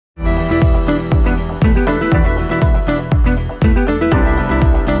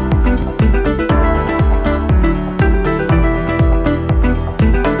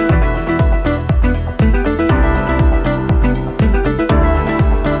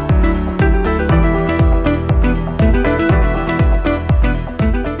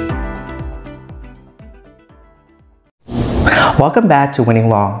Welcome back to Winning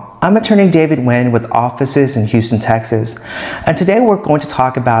Law. I'm attorney David Nguyen with offices in Houston, Texas. And today we're going to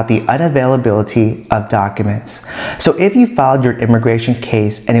talk about the unavailability of documents. So if you filed your immigration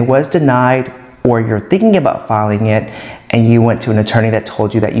case and it was denied, or you're thinking about filing it and you went to an attorney that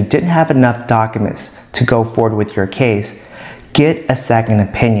told you that you didn't have enough documents to go forward with your case, get a second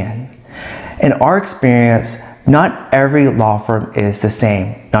opinion. In our experience, not every law firm is the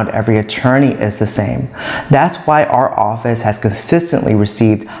same. Not every attorney is the same. That's why our office has consistently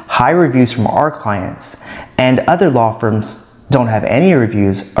received high reviews from our clients, and other law firms don't have any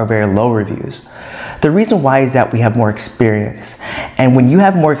reviews or very low reviews. The reason why is that we have more experience. And when you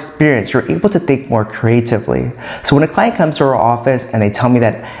have more experience, you're able to think more creatively. So when a client comes to our office and they tell me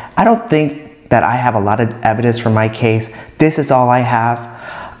that I don't think that I have a lot of evidence for my case, this is all I have,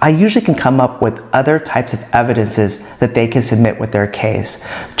 I usually can come up with other types of evidences that they can submit with their case.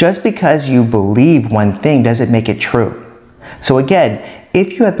 Just because you believe one thing doesn't make it true. So again,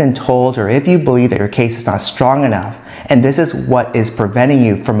 if you have been told or if you believe that your case is not strong enough, and this is what is preventing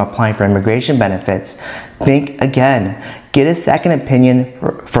you from applying for immigration benefits, think again. Get a second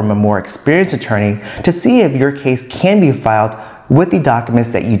opinion from a more experienced attorney to see if your case can be filed with the documents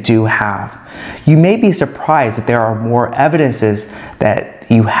that you do have. You may be surprised that there are more evidences that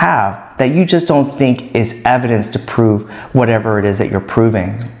you have that you just don't think is evidence to prove whatever it is that you're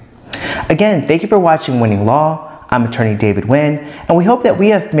proving. Again, thank you for watching Winning Law. I'm attorney David Nguyen, and we hope that we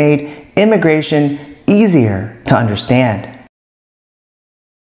have made immigration easier to understand.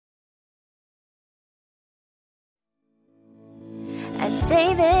 At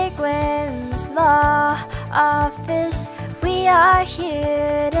David Nguyen's Law Office, we are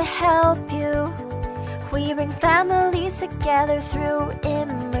here to help you. We bring families together through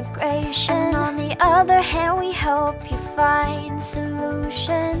immigration. And on the other hand, we help you find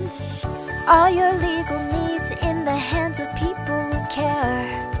solutions. All your legal needs in the hands of people who care,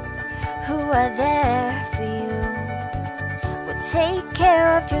 who are there for you. We'll take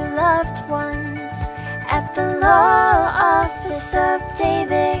care of your loved ones at the law office of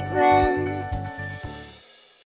David Nguyen.